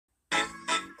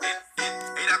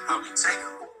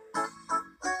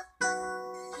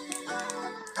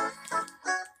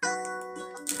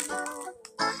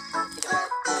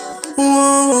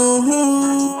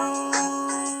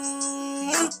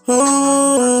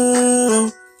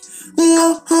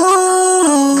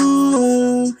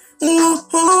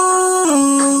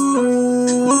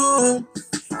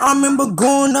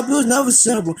never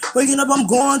simple. Waking up, I'm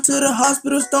going to the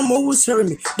hospital, stomach was hurting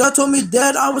me. Doc told me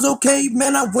that I was okay,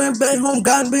 man. I went back home,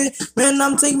 got in bed, man.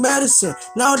 I'm taking medicine.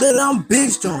 Now that I'm big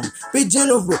strong, big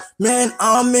general, man.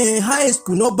 I'm in high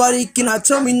school. Nobody cannot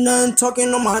tell me nothing.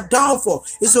 Talking on my downfall.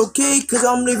 It's okay, cause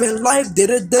I'm living life day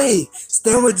to day.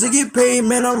 Staying with to get paid,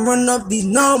 man. I'm running up these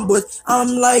numbers. I'm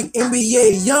like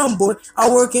NBA young boy. I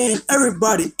work in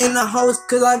everybody in the house,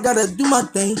 cause I gotta do my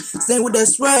thing. Staying with that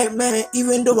swag, man.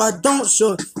 Even though I don't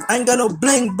show, I ain't got no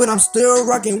bling, but I'm still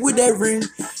rocking with that ring.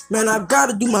 Man, I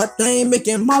gotta do my thing,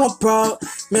 making mama proud.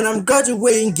 Man, I'm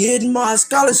graduating, getting my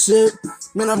scholarship.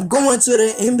 Man, I'm going to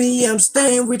the NBA, I'm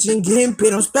staying rich and getting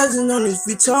paid. I'm spazzing on these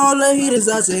feet to all the haters.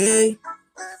 I say, hey,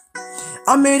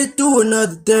 I made it through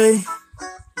another day.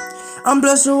 I'm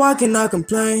blessed so I cannot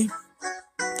complain.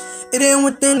 It ain't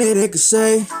one thing that they could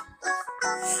say.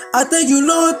 I thank you,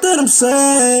 Lord, that I'm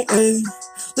saved.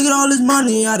 Look at all this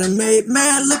money I done made.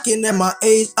 Man, looking at my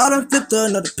age, I done flipped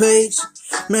another page.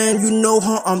 Man, you know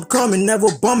how I'm coming, never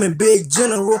bumming, big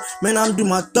general. Man, I'm doing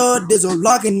my third, there's a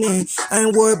locking in. I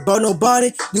ain't worried about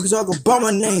nobody, you can talk about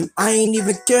my name. I ain't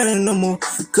even caring no more,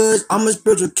 cause I'm a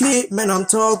spiritual kid. Man, I'm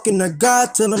talking to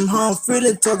God, tell him how I'm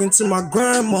feeling, talking to my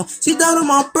grandma. She died on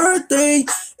my birthday,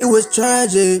 it was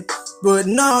tragic, but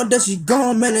now that she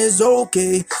gone, man, it's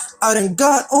okay. I done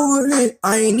got over it,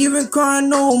 I ain't even crying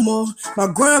no more. My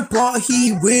grandpa,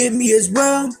 he with me as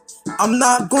well. I'm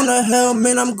not gonna hell,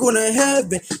 man, I'm gonna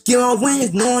heaven. Get my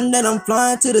wings, knowing that I'm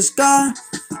flying to the sky.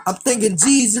 I'm thanking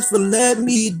Jesus for letting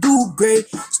me do great.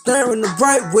 Staring the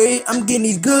right way, I'm getting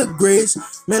these good grades.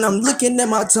 Man, I'm looking at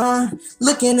my time,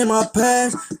 looking at my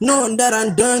past, knowing that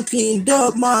I'm done cleaned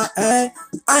up my act.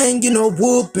 I ain't get no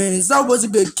whoopings, I was a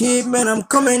good kid, man, I'm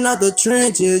coming out the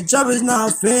trenches. Job is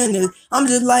not finished, I'm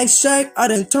just like Shaq, I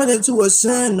done turned into a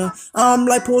sinner. I'm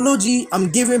like Polo G,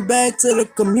 I'm giving back to the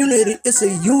community, it's a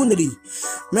unity.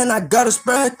 Man, I gotta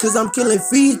spread cause I'm killing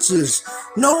features.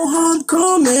 No harm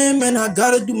coming, man, I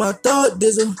gotta do my thought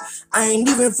dizzle. I ain't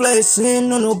even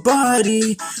flexing on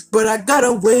nobody, but I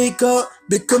gotta wake up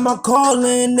because my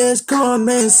calling is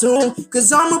coming soon.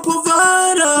 Cause I'm a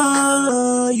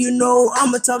provider, you know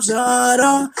I'm a top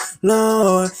shotter,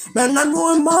 Lord. Man, I'm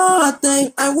doing my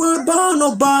thing, I ain't worried about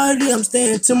nobody. I'm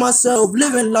staying to myself,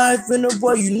 living life in the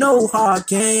way you know how I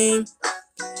came.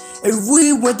 If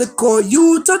we went to court,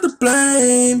 you took the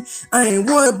blame. I ain't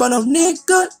worried about no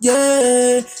nigga,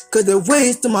 yeah. Cause they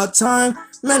wasting my time.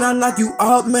 Man, I knock you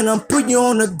out, man, I'm putting you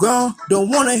on the ground. Don't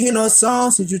wanna hear no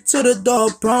song since you to the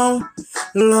dog pound.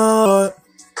 Lord,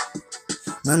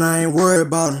 man, I ain't worried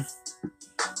about him.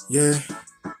 Yeah,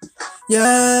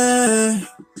 yeah.